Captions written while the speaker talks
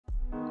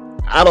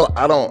I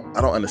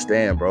don't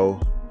understand, bro.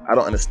 I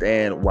don't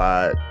understand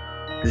why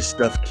this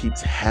stuff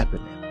keeps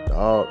happening,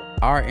 dog.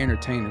 Our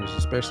entertainers,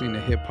 especially in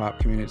the hip hop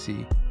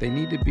community, they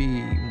need to be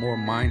more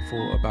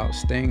mindful about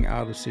staying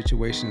out of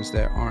situations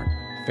that aren't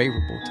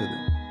favorable to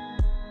them.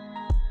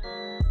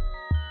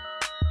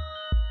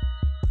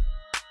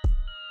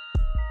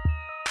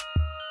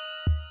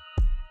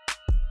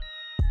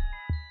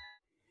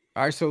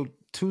 All right, so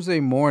Tuesday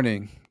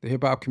morning, the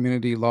hip hop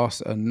community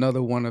lost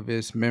another one of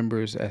its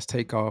members as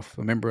Takeoff,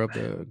 a member of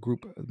the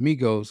group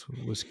Migos,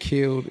 was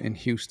killed in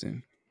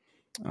Houston.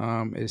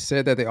 It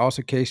said that the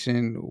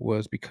altercation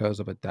was because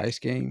of a dice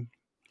game.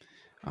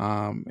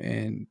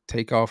 And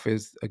Takeoff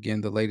is,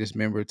 again, the latest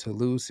member to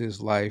lose his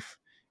life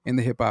in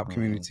the hip hop Mhm.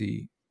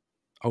 community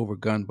over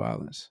gun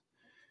violence.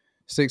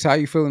 Six, how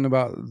you feeling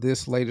about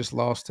this latest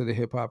loss to the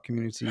hip hop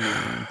community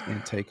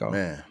and Takeoff?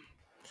 Man,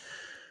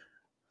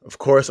 of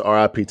course,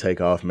 R.I.P.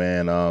 Takeoff,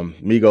 man.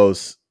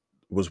 Migos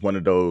was one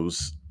of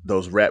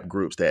those rap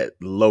groups that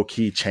low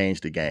key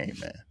changed the game,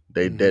 man.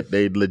 Hmm.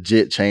 They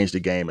legit changed the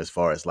game as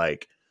far as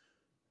like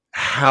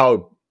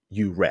how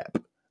you rap,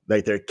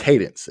 like their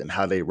cadence and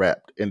how they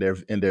rapped in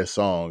their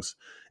songs,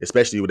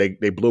 especially when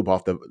they blew up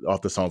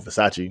off the song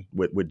Versace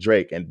with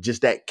Drake, and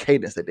just that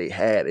cadence that they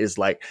had is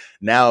like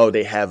now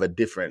they have a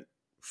different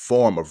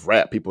form of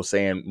rap. People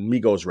saying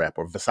Migos rap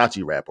or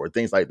Versace rap or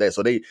things like that.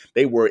 So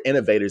they were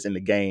innovators in the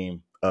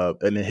game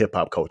in the hip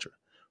hop culture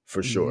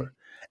for Hmm. sure.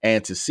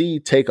 And to see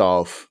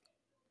Takeoff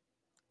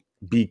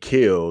be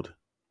killed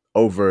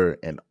over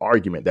an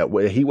argument that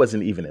he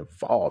wasn't even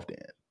involved in.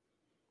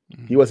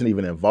 He Hmm. wasn't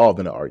even involved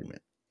in the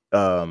argument.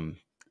 Um,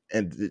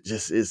 and it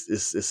just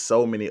is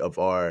so many of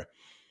our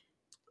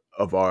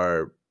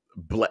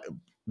black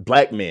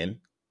black men,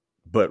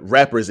 but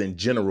rappers in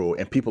general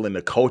and people in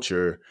the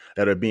culture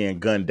that are being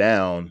gunned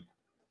down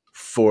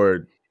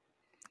for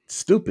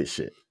stupid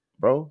shit,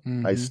 bro.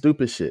 Like Hmm.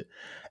 stupid shit.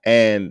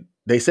 And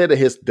they said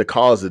that the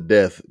cause of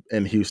death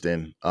in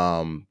Houston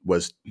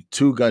was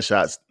two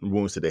gunshots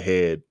wounds to the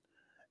head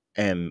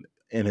and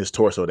in his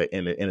torso that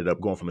ended up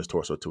going from his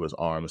torso to his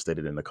arm and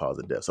stated in the cause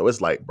of death. So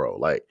it's like, bro,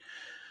 like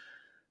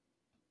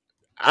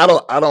I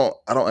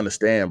don't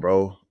understand,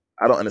 bro.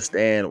 I don't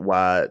understand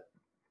why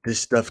this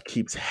stuff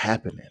keeps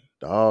happening,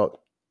 dog.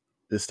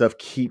 This stuff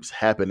keeps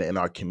happening in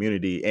our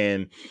community.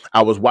 And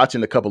I was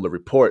watching a couple of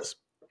reports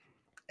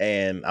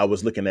and I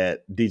was looking at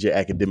DJ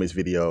Academic's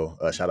video,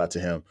 shout out to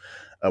him,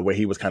 where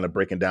he was kind of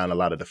breaking down a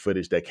lot of the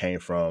footage that came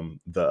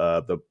from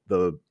the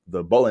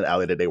bowling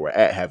alley that they were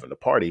at having the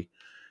party.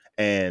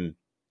 And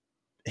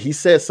he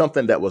said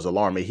something that was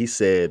alarming. He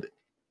said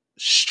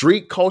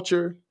street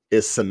culture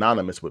is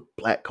synonymous with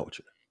black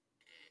culture.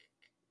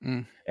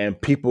 Mm.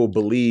 And people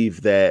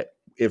believe that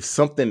if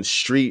something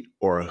street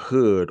or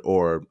hood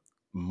or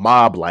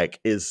mob like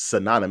is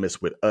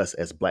synonymous with us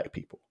as black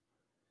people.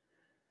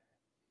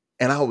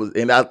 And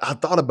I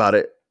thought about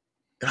it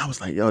and I was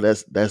like, yo,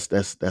 that's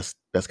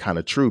kind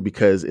of true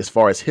because as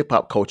far as hip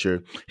hop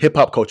culture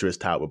is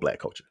tied with black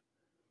culture.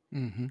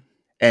 Hmm.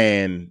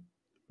 And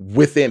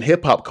within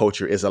hip hop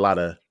culture is a lot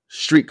of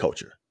street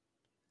culture.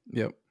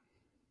 Yep.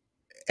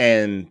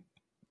 And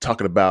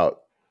talking about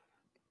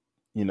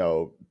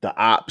the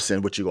ops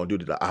and what you're gonna do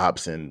to the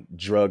ops and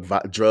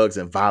drugs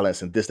and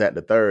violence and this, that, and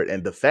the third.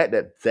 And the fact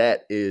that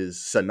that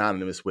is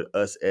synonymous with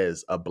us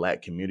as a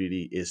black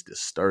community is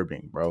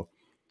disturbing, bro.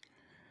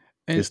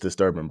 And It's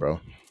disturbing, bro.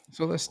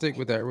 so let's stick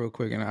with that real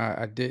quick. And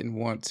I didn't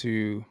want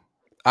to.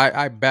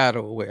 I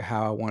battle with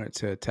how I wanted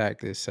to attack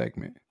this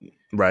segment,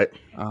 Right.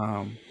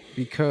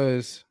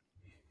 because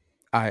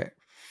I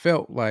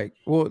felt like,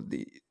 well,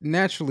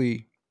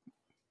 naturally,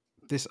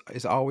 this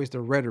is always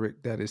the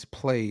rhetoric that is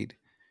played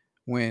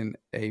when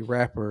a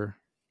rapper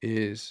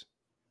is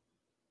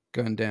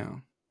gunned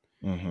down.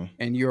 Mm-hmm.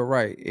 And you're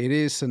right; it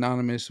is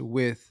synonymous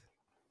with.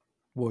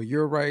 Well,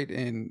 you're right,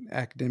 and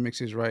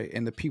academics is right,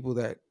 and the people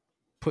that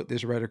put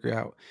this rhetoric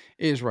out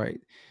is right.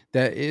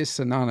 That is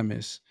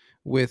synonymous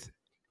with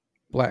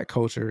black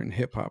culture and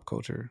hip hop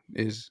culture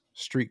is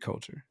street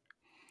culture.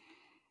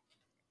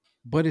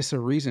 But it's a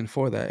reason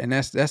for that, and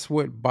that's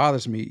what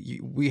bothers me.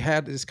 We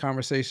had this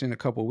conversation a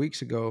couple of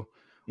weeks ago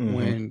Mm-hmm.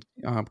 when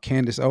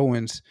Candace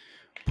Owens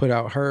put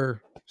out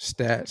her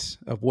stats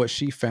of what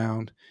she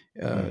found,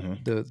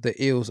 Mm-hmm. the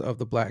ills of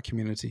the black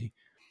community,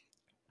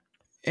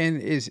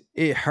 and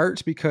it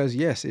hurts because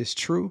yes, it's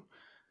true,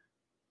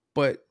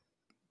 but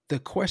the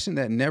question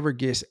that never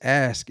gets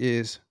asked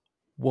is,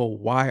 well,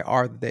 why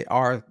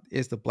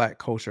is the black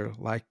culture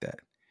like that?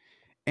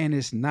 And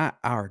it's not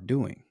our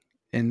doing.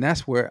 And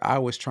that's where I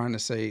was trying to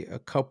say a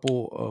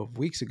couple of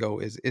weeks ago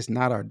is it's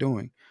not our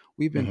doing.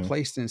 We've been Mm-hmm.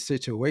 placed in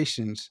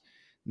situations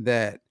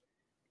that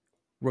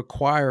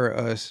require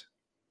us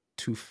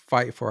to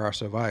fight for our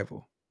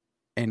survival,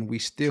 and we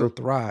still True.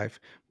 thrive,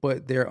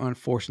 but they're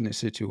unfortunate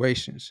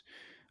situations.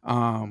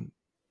 Um,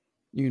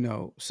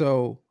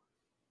 so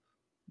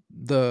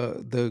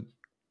the the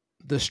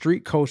the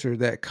street culture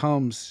that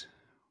comes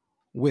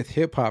with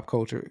hip hop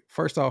culture.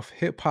 First off,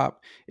 hip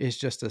hop is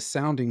just a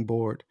sounding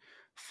board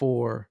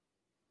for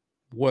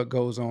what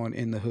goes on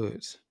in the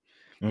hoods.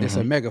 It's a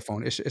Mm-hmm.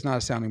 megaphone. It's not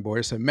a sounding board.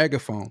 It's a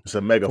megaphone It's a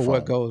for megaphone.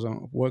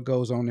 what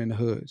goes on in the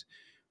hoods.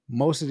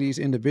 Most of these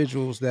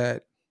individuals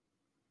that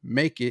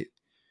make it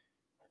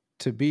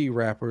to be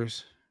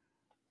rappers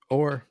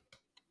or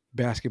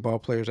basketball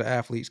players or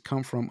athletes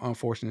come from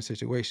unfortunate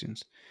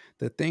situations.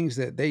 The things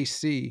that they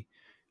see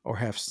or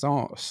have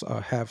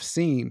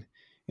seen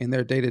in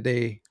their day to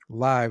day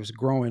lives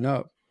growing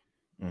up,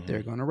 Mm-hmm.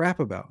 they're going to rap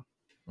about.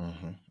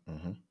 Mm-hmm.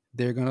 Mm-hmm.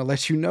 They're going to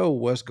let you know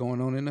what's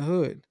going on in the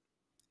hood.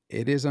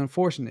 It is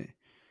unfortunate,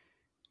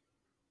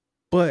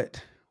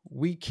 but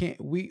we can't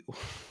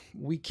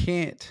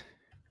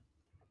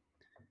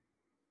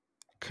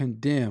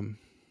condemn.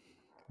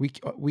 We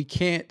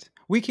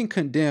can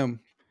condemn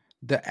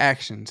the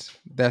actions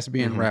that's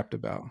being Mm-hmm. rapped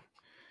about,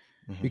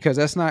 Mm-hmm. because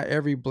that's not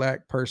every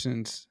black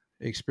person's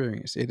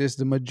experience. It is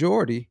the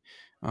majority,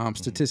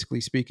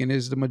 statistically speaking,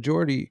 is the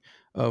majority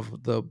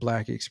of the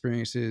black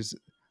experiences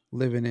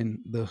living in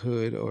the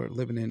hood or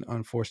living in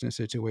unfortunate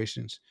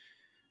situations.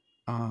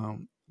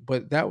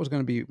 But that was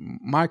going to be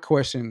my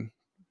question,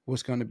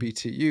 was going to be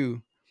to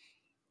you,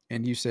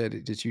 and you said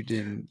that you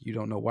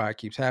don't know why it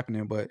keeps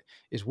happening, but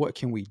is what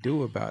can we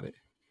do about it?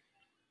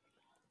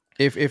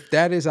 If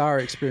that is our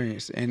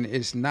experience and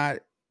it's not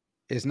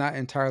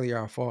entirely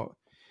our fault.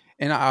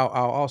 And I'll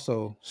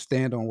also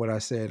stand on what I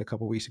said a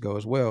couple weeks ago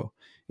as well,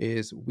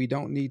 is we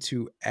don't need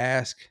to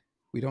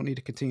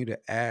continue to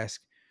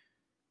ask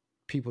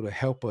people to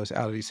help us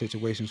out of these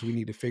situations. We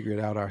need to figure it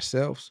out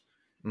ourselves.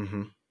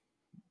 Mm-hmm.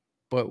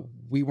 But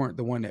we weren't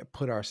the one that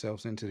put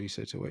ourselves into these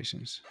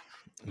situations.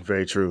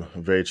 Very true.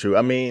 Very true.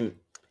 I mean,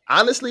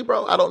 honestly,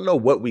 bro, I don't know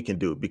what we can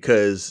do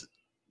because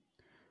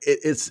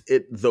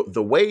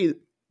the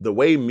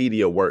way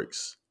media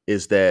works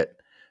is that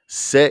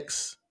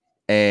sex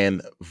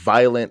and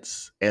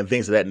violence and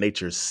things of that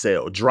nature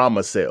sell.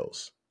 Drama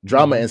sells.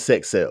 Drama Mm-hmm. and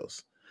sex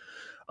sells.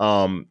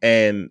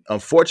 And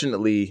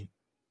unfortunately,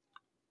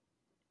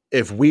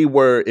 if we've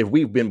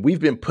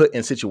been put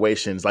in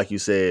situations like you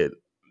said,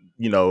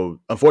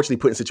 unfortunately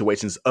put in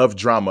situations of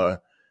drama.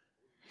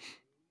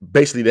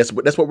 Basically, that's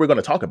what we're going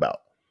to talk about.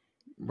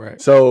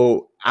 Right.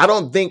 So I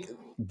don't think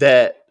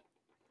that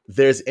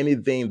there's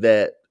anything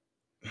that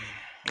I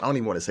don't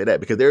even want to say that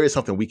because there is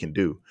something we can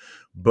do,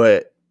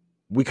 but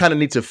we kind of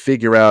need to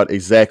figure out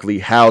exactly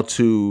how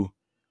to,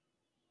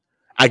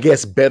 I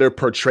guess, better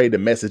portray the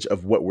message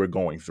of what we're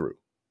going through.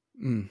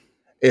 Mm.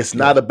 It's Yeah.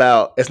 not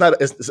about, it's not,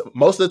 it's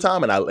most of the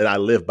time, and I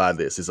live by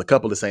this. There's a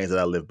couple of sayings that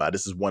I live by.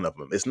 This is one of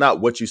them. It's not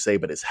what you say,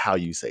 but it's how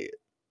you say it.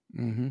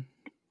 Mm-hmm.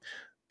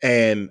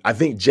 And I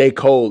think J.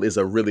 Cole is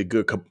a really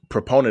good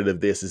proponent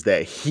of this, is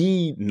that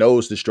he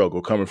knows the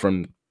struggle coming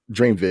from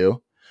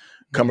Dreamville,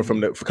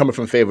 Mm-hmm. coming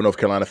from Fayetteville, North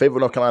Carolina.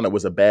 Fayetteville, North Carolina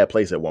was a bad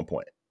place at one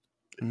point.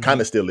 Kind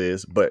Mm-hmm. of still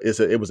is, but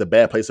it was a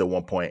bad place at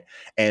one point.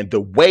 And the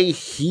way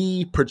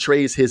he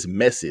portrays his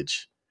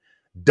message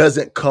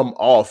doesn't come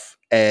off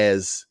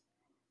as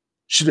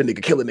shoot a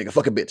nigga, kill a nigga,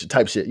 fuck a bitch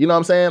type shit. You know what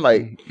I'm saying?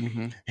 Like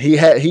Mm-hmm.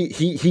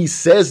 he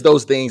says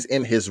those things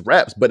in his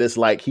raps, but it's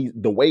like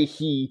the way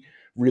he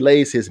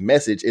relays his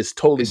message is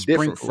totally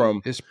different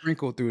from It's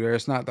sprinkled through there.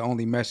 It's not the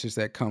only message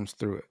that comes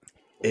through it.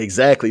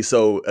 exactly.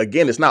 So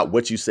again, it's not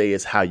what you say,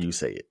 it's how you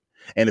say it.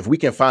 And if we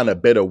can find a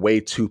better way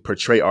to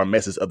portray our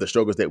message of the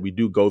struggles that we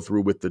do go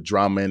through with the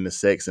drama and the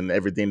sex and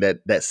everything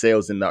that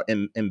sells in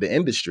the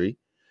industry,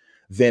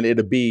 then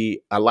it'll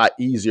be a lot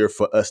easier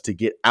for us to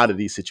get out of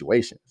these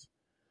situations.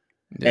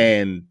 Yeah.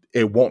 And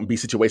it won't be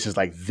situations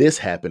like this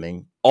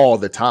happening all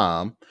the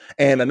time.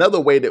 And another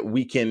way that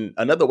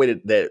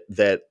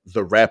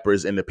the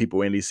rappers and the people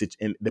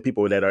the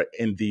people that are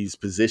in these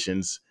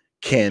positions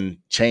can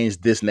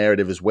change this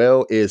narrative as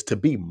well is to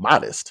be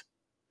modest.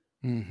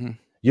 Mm-hmm.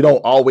 You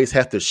don't always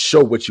have to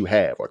show what you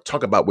have or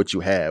talk about what you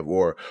have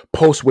or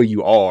post where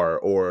you are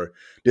or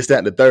this, that,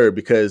 and the third,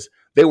 because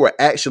they were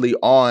actually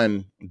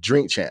on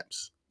Drink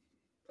Champs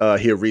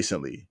here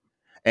recently.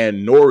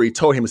 And Nori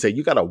told him to say,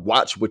 you got to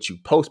watch what you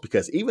post,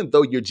 because even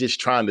though you're just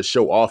trying to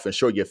show off and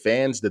show your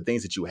fans the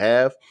things that you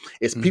have,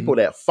 it's Mm-hmm. people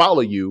that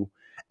follow you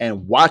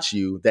and watch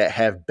you that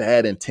have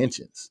bad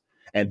intentions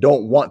and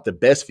don't want the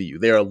best for you.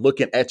 They are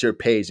looking at your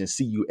page and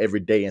see you every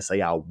day and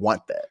say, I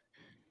want that.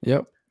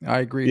 Yep. I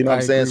agree. You know what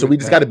I I'm saying? agree So we with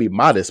just got that. to be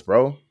modest,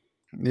 bro.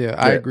 Yeah,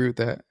 I Yeah. agree with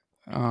that.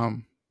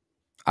 Um,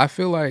 I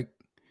feel like,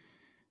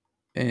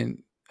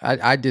 and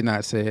I did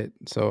not say it,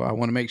 so I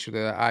want to make sure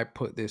that I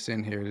put this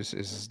in here. This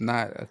is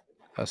not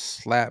a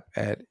slap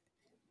at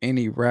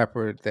any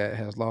rapper that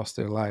has lost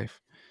their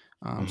life.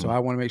 So Mm-hmm. I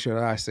want to make sure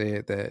that I say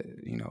it, that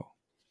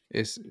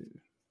it's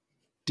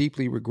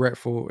deeply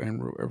regretful and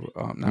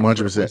not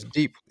regretful.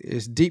 100%.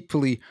 It's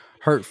deeply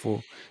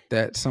hurtful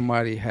that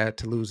somebody had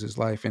to lose his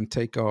life. And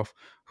Takeoff,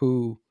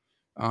 who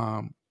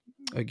um,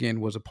 again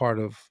was a part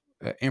of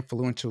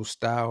influential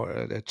style,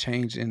 a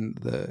change in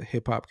the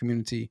hip hop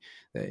community,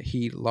 that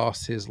he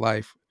lost his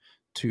life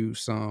to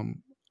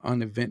some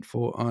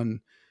uneventful,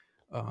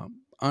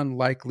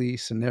 unlikely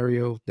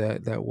scenario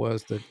that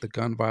was the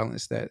gun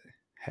violence that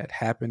had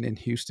happened in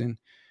Houston.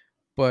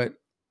 But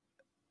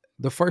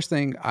the first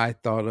thing I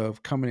thought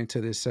of coming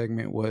into this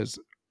segment was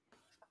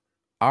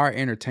our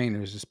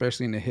entertainers,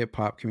 especially in the hip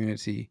hop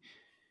community,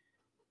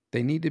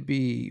 they need to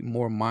be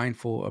more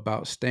mindful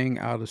about staying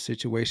out of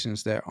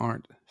situations that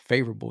aren't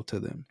favorable to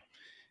them.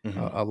 Mm-hmm.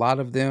 A lot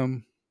of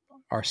them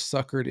are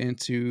suckered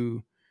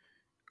into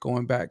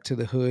going back to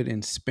the hood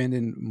and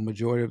spending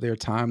majority of their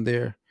time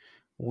there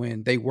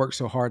when they work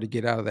so hard to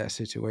get out of that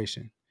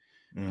situation.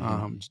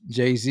 Mm-hmm.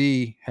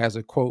 Jay-Z has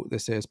a quote that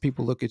says,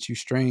 "People look at you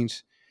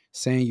strange,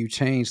 saying you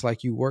changed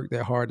like you worked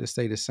that hard to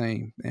stay the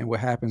same." And what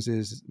happens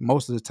is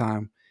most of the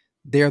time,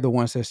 they're the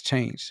ones that's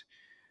changed.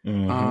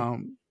 Mm-hmm.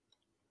 Um,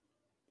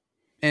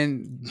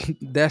 and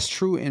that's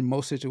true in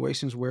most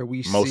situations where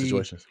we Most see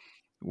situations.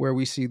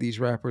 these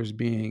rappers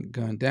being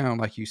gunned down.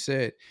 Like you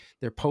said,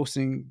 they're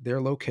posting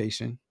their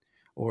location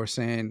or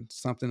saying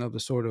something of the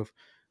sort of,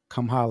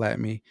 "Come holla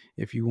at me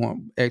if you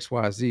want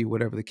XYZ,"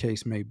 whatever the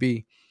case may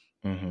be.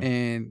 Mm-hmm.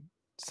 And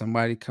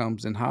somebody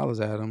comes and hollers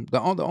at him. The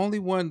only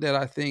one that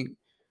I think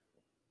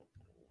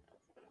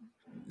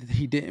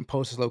he didn't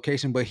post his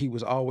location, but he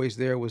was always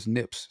there, was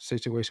Nip's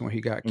situation where he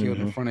got killed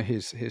in Mm-hmm. front of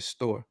his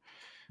store.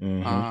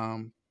 Mm-hmm.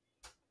 Um,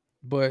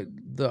 but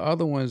the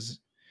other ones,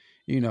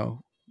 you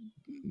know,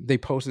 they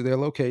posted their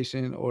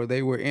location or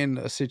they were in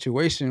a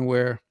situation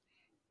where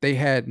they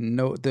had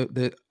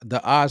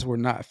the odds were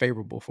not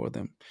favorable for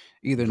them.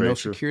 Either no Very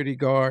true. security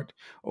guard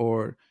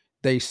or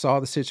they saw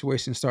the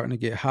situation starting to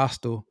get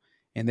hostile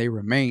and they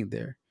remained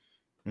there.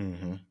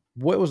 Mm-hmm.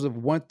 What was the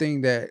one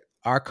thing that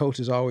our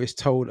coaches always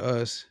told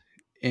us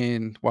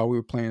in while we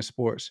were playing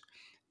sports?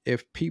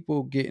 If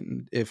people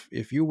getting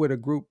if you with a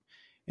group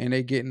and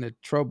they get into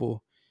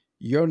trouble,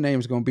 your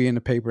name's gonna be in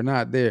the paper,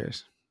 not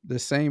theirs. The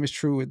same is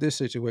true with this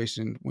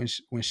situation.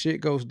 When shit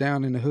goes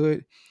down in the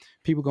hood,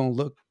 people gonna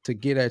look to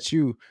get at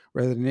you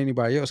rather than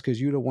anybody else because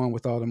you're the one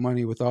with all the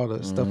money, with all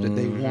the stuff that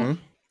they want.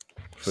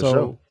 Mm-hmm. For sure.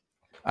 So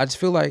I just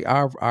feel like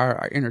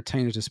our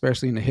entertainers,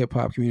 especially in the hip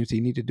hop community,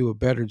 need to do a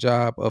better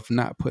job of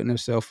not putting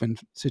themselves in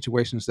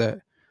situations that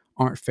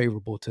aren't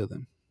favorable to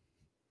them.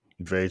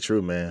 Very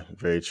true, man.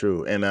 Very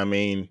true. And I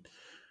mean,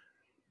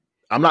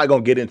 I'm not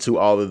gonna get into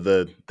all of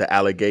the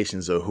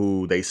allegations of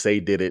who they say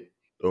did it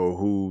or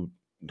who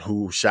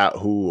shot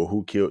who or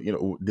who killed,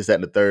 this, that,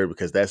 and the third,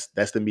 because that's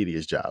the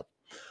media's job.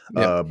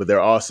 Yep. But there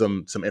are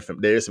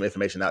there is some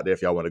information out there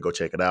if y'all want to go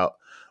check it out.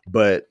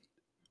 But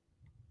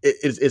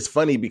it's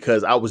funny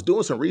because I was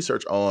doing some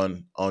research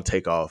on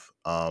Takeoff,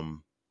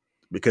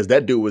 because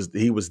that dude was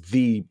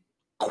the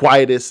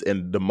quietest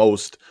and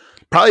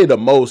probably the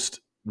most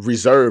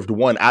reserved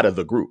one out of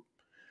the group.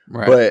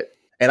 Right.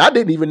 And I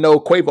didn't even know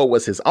Quavo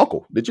was his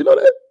uncle. Did you know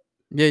that?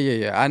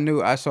 Yeah. I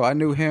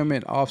knew him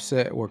and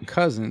Offset were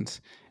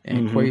cousins,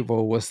 and Mm-hmm.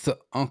 Quavo was the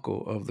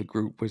uncle of the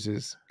group, which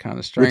is kind of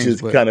Which strange.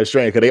 is But kind of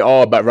strange because they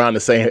all about around the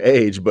same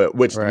age, but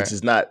which right.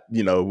 is not,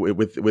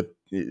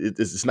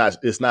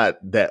 it's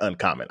not that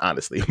uncommon,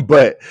 honestly.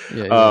 But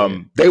Yeah.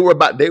 they were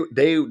about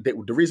the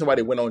reason why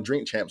they went on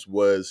Drink Champs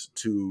was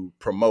to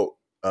promote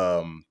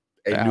The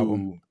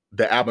album.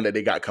 the album that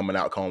they got coming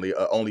out called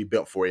Only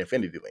Built for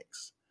Infinity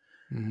Links.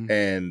 Mm-hmm.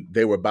 And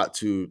they were about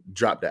to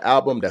drop the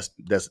album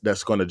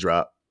that's going to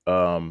drop,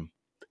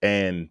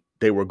 and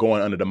they were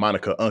going under the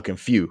moniker Unc and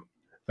Few,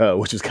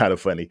 which was kind of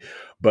funny.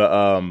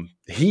 But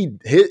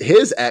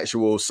his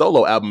actual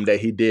solo album that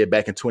he did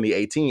back in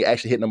 2018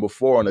 actually hit number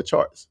 4 on the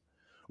charts,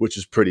 which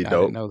is pretty I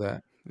didn't dope. know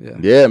that. Yeah.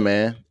 Yeah,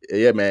 man.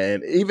 Yeah, man.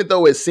 And even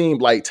though it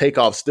seemed like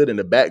Takeoff stood in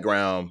the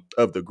background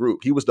of the group,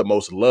 he was the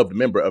most loved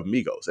member of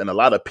Migos and a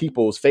lot of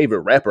people's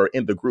favorite rapper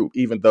in the group,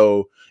 even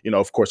though,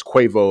 of course,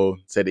 Quavo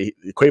said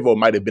Quavo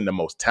might have been the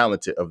most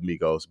talented of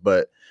Migos,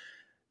 but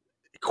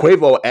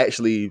Quavo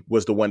actually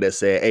was the one that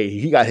said, hey,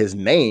 he got his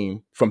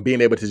name from being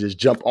able to just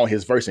jump on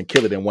his verse and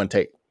kill it in one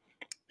take.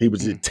 He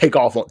was just take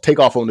off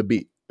on the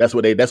beat. That's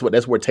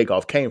where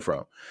Takeoff came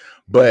from.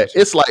 But Gotcha.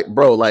 it's like,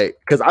 bro, like,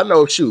 because I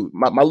know, shoot,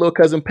 my little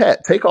cousin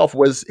Pat, Takeoff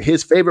was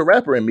his favorite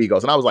rapper in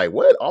Migos. And I was like,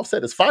 what?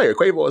 Offset is fire.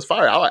 Quavo is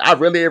fire. I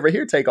really ever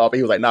hear Takeoff. And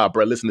he was like, nah,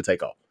 bro, listen to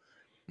Takeoff.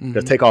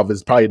 Because Mm-hmm. Takeoff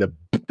is probably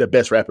the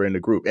best rapper in the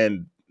group.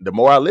 And the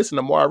more I listened,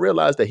 the more I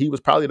realized that he was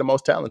probably the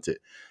most talented.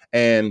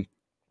 And,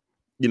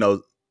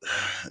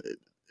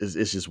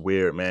 it's just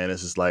weird, man.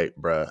 It's just like,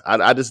 bro,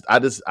 I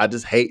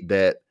just hate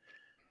that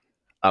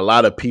a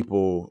lot of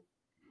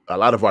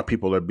our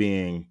people are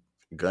being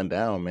gunned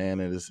down, man.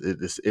 And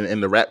it's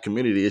in the rap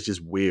community. It's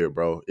just weird,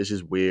 bro. It's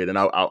just weird, and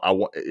I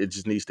want it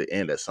just needs to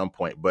end at some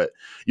point. But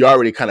you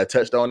already kind of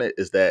touched on it.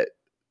 Is that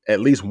at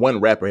least one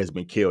rapper has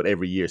been killed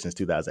every year since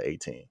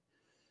 2018?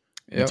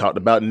 You Yep. talked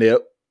about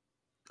Nip,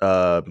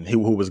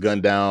 who was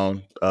gunned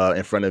down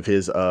in front of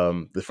his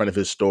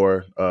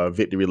store,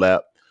 Victory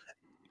Lap.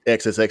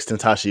 XXX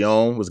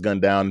Tentacion was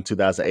gunned down in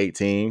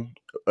 2018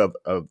 of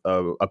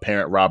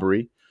apparent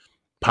robbery.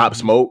 Pop Mm-hmm.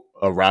 Smoke,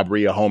 a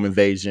robbery, a home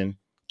invasion.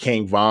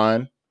 King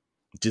Von,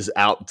 just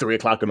out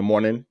 3:00 in the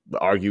morning.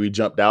 Argue he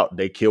jumped out.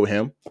 They killed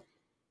him.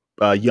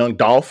 Young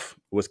Dolph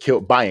was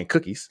killed buying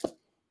cookies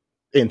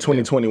in Yep.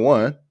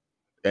 2021,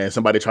 and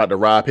somebody tried to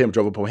rob him,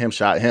 drove up on him,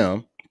 shot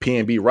him.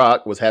 PNB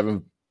Rock was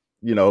having,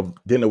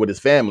 dinner with his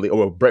family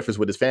or breakfast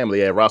with his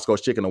family at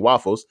Roscoe's Chicken and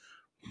Waffles.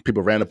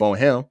 People ran up on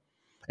him.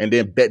 And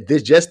then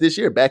this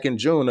year, back in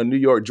June, a New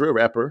York drill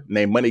rapper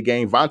named Money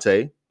Game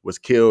Vontae was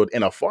killed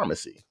in a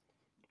pharmacy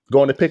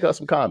going to pick up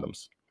some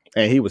condoms,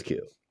 and he was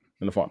killed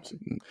in the pharmacy.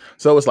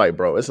 So it's like,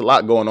 bro, it's a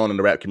lot going on in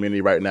the rap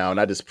community right now, and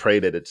I just pray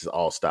that it just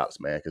all stops,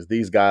 man. Because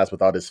these guys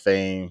with all this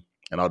fame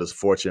and all this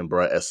fortune,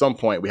 bro, at some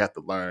point we have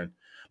to learn,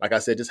 like I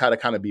said, just how to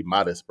kind of be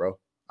modest, bro.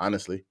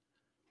 Honestly.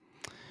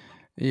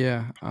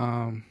 Yeah.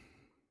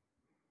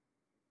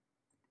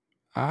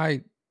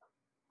 I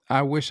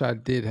I wish I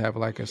did have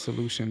like a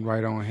solution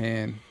right on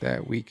hand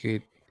that we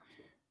could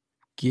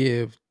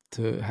give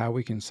to how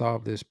we can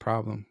solve this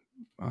problem,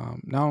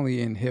 not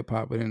only in hip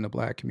hop but in the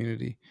Black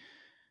community.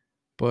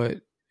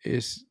 But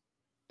it's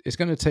it's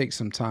going to take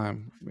some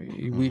time.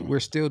 Mm-hmm. We're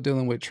still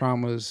dealing with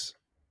traumas,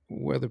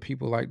 whether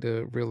people like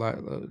to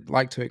realize,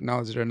 like to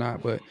acknowledge it or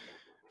not. But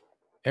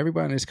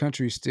everybody in this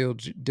country is still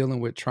dealing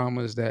with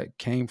traumas that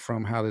came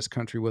from how this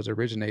country was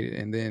originated,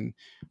 and then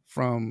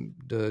from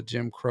the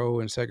Jim Crow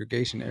and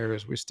segregation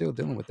eras. We're still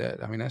dealing with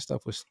that. I mean, that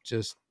stuff was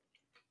just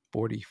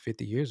 40,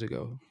 50 years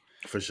ago.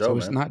 For sure, So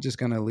it's man. not just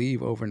going to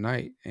leave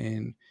overnight.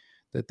 And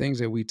the things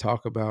that we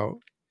talk about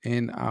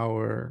in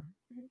our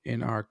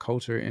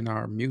culture, in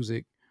our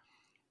music,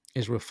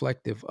 is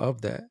reflective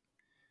of that.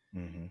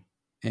 Mm-hmm.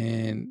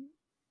 And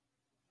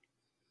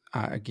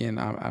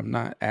I'm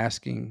not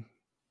asking.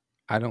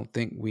 I don't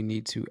think we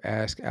need to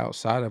ask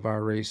outside of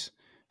our race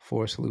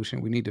for a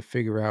solution. We need to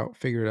figure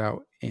it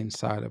out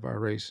inside of our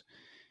race,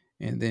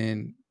 and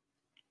then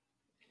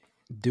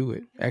do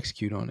it,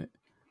 execute on it.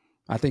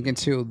 I think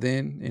until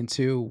then,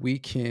 until we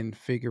can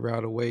figure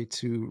out a way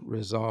to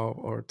resolve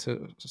or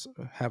to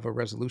have a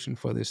resolution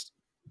for this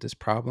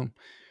problem,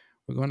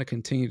 we're going to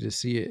continue to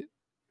see it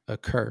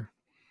occur.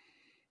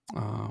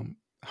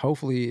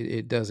 Hopefully,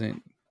 it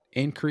doesn't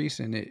increase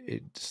and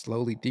it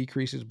slowly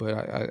decreases, but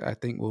I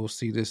think we'll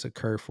see this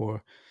occur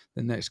for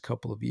the next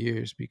couple of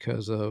years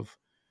because of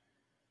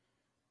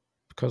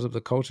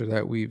the culture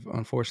that we've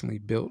unfortunately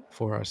built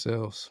for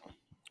ourselves.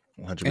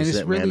 And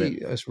 100%, man. And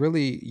it's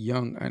really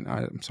young. And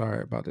I'm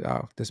sorry about it.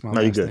 This is my no,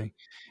 you last good. thing.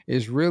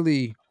 It's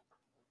really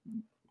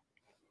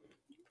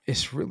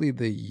it's really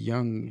the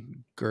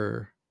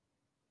younger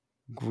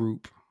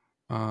group,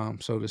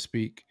 so to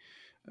speak,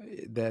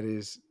 that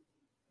is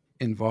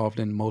involved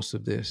in most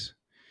of this,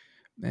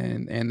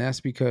 and that's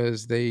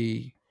because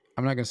I'm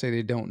not gonna say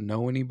they don't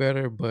know any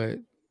better, but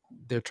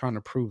they're trying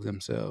to prove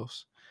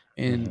themselves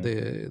in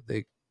Mm-hmm.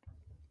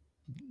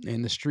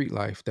 the street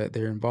life that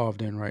they're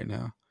involved in right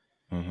now.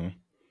 Mm-hmm.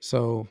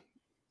 So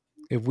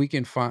if we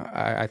can find,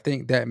 I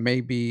think that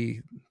may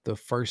be the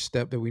first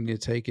step that we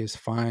need to take, is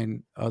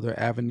find other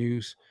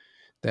avenues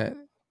that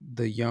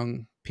the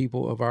young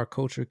people of our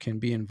culture can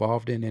be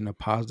involved in a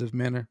positive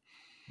manner.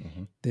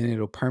 Mm-hmm. Then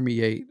it'll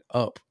permeate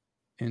up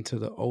into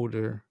the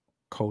older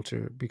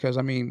culture. Because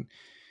I mean,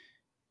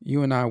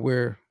 you and I,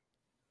 we're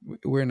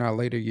in our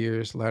latter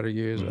years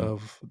Mm-hmm.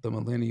 of the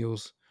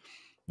millennials.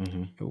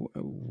 Mm-hmm.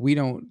 We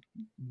don't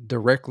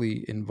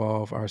directly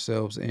involve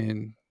ourselves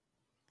in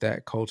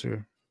that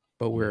culture,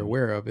 but we're Mm-hmm.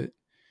 aware of it.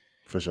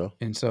 For sure.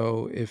 And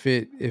so if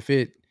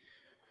it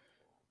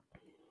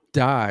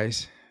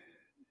dies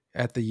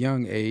at the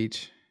young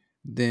age,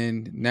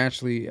 then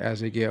naturally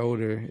as they get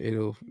older,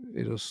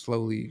 it'll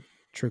slowly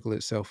trickle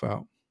itself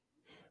out.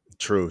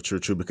 True, true,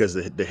 true. Because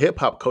the hip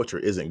hop culture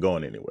isn't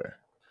going anywhere.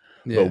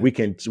 But Yeah. we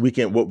can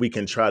what we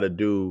can try to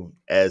do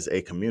as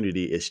a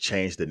community is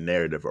change the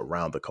narrative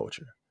around the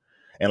culture.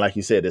 And like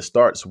you said, it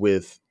starts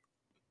with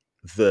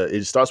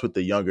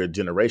the younger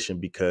generation,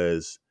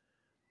 because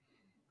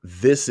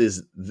this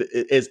is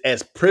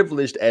as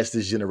privileged as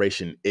this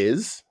generation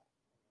is,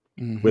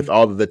 with Hmm.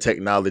 all of the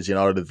technology and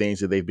all of the things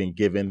that they've been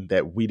given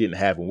that we didn't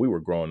have when we were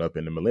growing up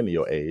in the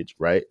millennial age,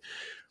 right?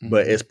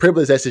 But as Hmm.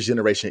 privileged as this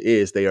generation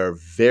is, they are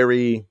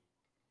very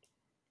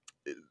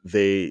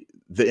the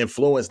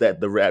influence that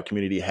the rap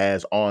community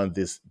has on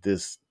this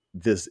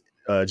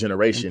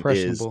generation is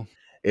Impressionable.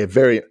 a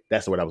very,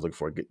 that's the word I was looking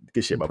for. Good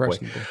shit, my boy.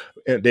 Impressionable.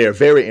 And they are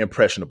very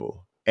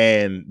impressionable,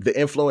 and the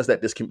influence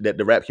that that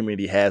the rap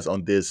community has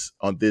on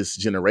this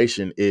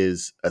generation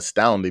is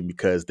astounding,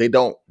 because they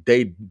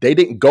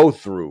didn't go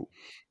through,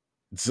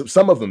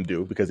 some of them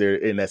do because they're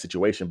in that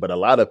situation, but a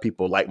lot of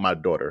people like my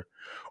daughter,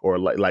 or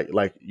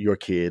like your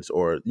kids,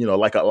 or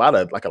like a lot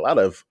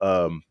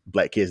of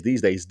black kids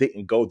these days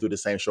didn't go through the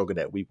same struggle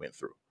that we went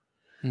through.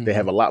 They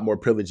have Hmm. a lot more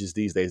privileges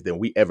these days than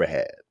we ever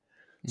had.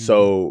 Hmm.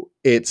 So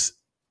it's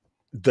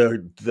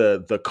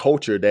the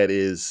culture that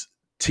is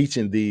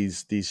teaching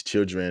these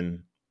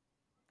children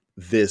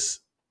this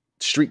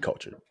street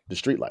culture, the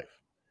street life.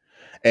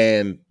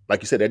 And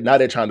like you said, now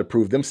they're trying to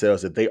prove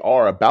themselves that they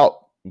are about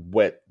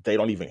what they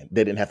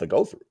didn't have to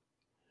go through.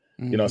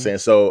 You know what I'm Hmm. saying?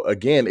 So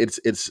again, it's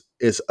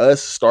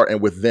us starting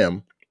with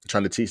them,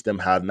 trying to teach them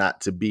how not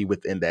to be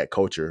within that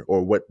culture,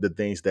 or what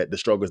the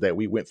struggles that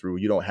we went through.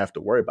 You don't have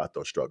to worry about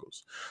those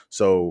struggles.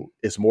 So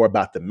it's more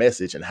about the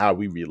message and how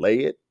we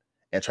relay it,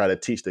 and try to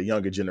teach the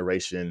younger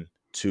generation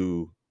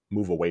to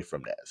move away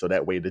from that. So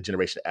that way the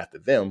generation after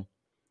them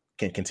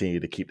can continue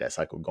to keep that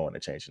cycle going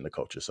and changing the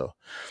culture. So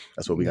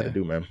that's what we got to Yeah.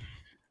 do, man.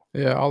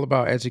 Yeah, all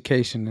about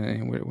education,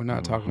 and we're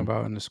not talking Hmm.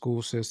 about in the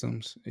school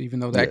systems, even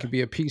though that Yeah. could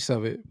be a piece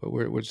of it. But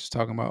we're just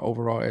talking about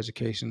overall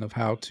education of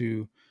how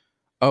to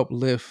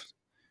uplift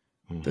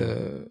Hmm.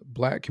 the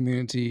Black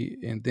community,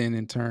 and then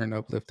in turn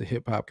uplift the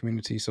hip hop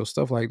community. So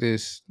stuff like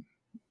this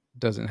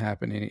doesn't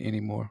happen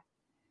anymore.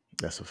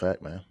 That's a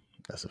fact, man.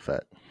 That's a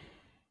fact.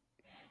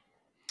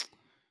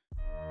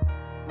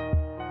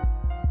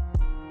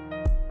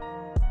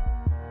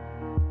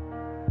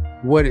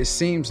 What it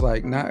seems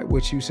like, not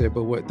what you said,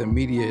 but what the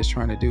media is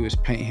trying to do is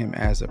paint him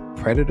as a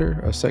predator,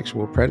 a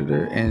sexual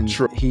predator, and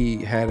True.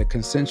 he had a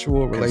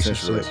consensual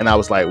relationship. And I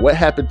was like, what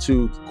happened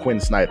to Quinn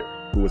Snyder,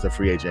 who was a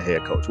free agent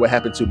head coach? What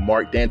happened to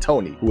Mark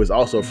D'Antoni, who is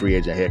also a free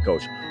agent head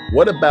coach?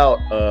 What about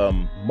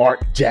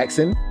Mark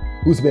Jackson,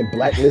 who's been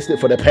blacklisted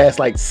for the past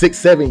like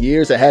 6-7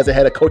 years and hasn't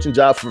had a coaching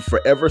job for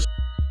forever?